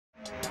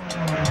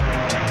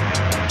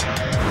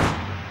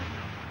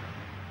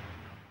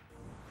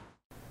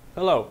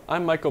Hello,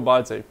 I'm Michael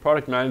Bodze,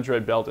 Product Manager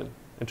at Belden,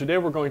 and today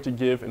we're going to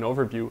give an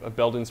overview of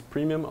Belden's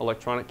premium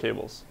electronic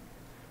cables.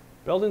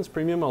 Belden's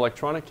premium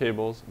electronic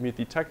cables meet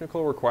the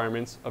technical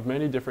requirements of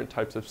many different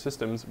types of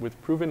systems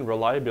with proven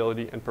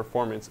reliability and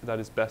performance that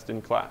is best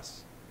in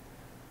class.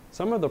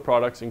 Some of the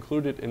products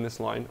included in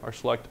this line are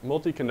select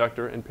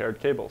multi-conductor and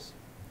paired cables.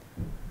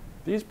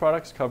 These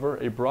products cover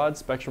a broad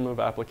spectrum of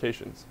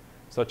applications,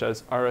 such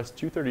as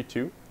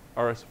RS-232,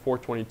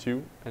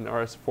 RS-422, and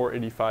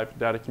RS-485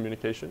 data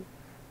communication,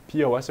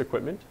 POS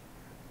equipment,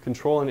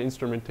 control and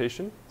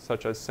instrumentation,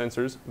 such as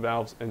sensors,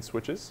 valves, and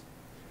switches,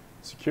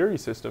 security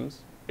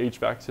systems,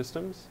 HVAC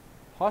systems,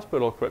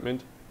 hospital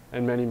equipment,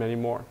 and many, many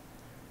more.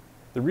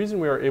 The reason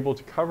we are able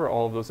to cover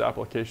all of those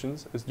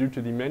applications is due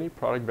to the many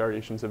product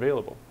variations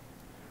available.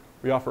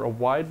 We offer a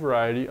wide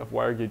variety of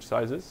wire gauge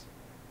sizes,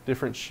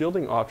 different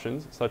shielding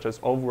options such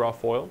as overall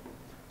foil,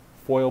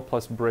 foil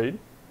plus braid,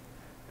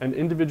 and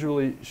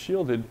individually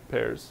shielded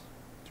pairs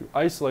to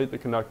isolate the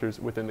conductors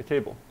within the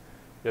cable.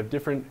 We have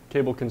different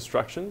cable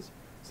constructions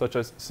such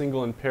as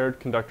single and paired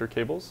conductor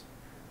cables,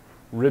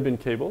 ribbon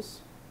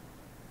cables,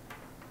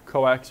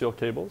 coaxial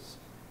cables,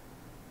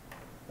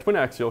 twin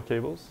axial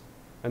cables,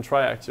 and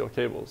triaxial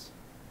cables.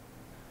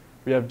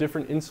 We have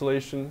different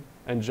insulation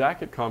and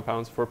jacket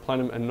compounds for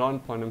plenum and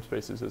non-plenum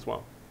spaces as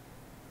well.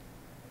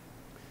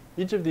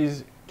 Each of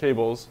these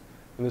cables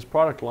in this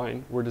product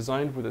line were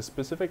designed with a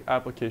specific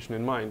application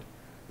in mind.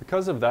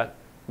 Because of that,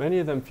 many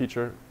of them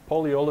feature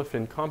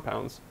polyolefin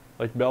compounds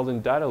like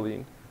Belden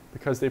Dataline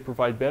because they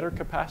provide better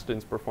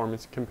capacitance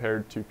performance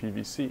compared to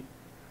PVC.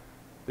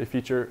 They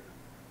feature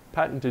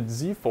patented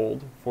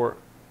Z-fold for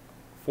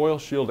foil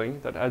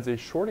shielding that adds a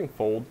shorting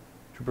fold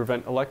to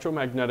prevent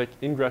electromagnetic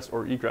ingress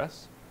or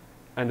egress,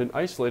 and an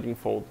isolating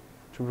fold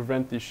to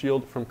prevent the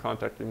shield from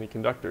contacting the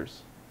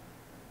conductors.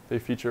 They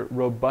feature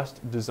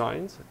robust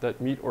designs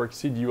that meet or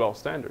exceed UL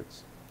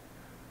standards.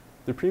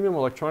 The premium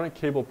electronic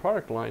cable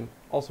product line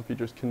also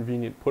features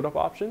convenient put-up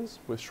options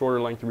with shorter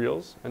length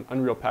reels and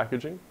unreel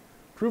packaging,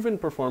 proven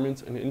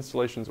performance and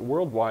installations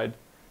worldwide,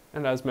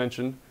 and as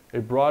mentioned, a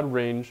broad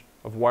range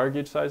of wire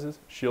gauge sizes,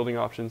 shielding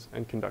options,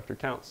 and conductor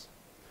counts.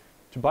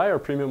 To buy our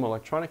premium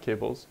electronic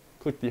cables,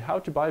 click the How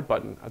to Buy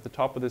button at the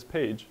top of this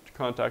page to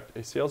contact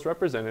a sales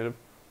representative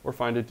or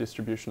find a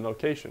distribution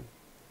location.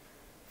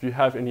 If you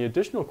have any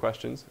additional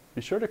questions,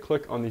 be sure to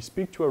click on the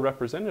Speak to a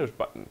Representative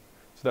button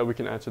so that we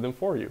can answer them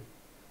for you.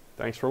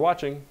 Thanks for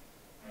watching.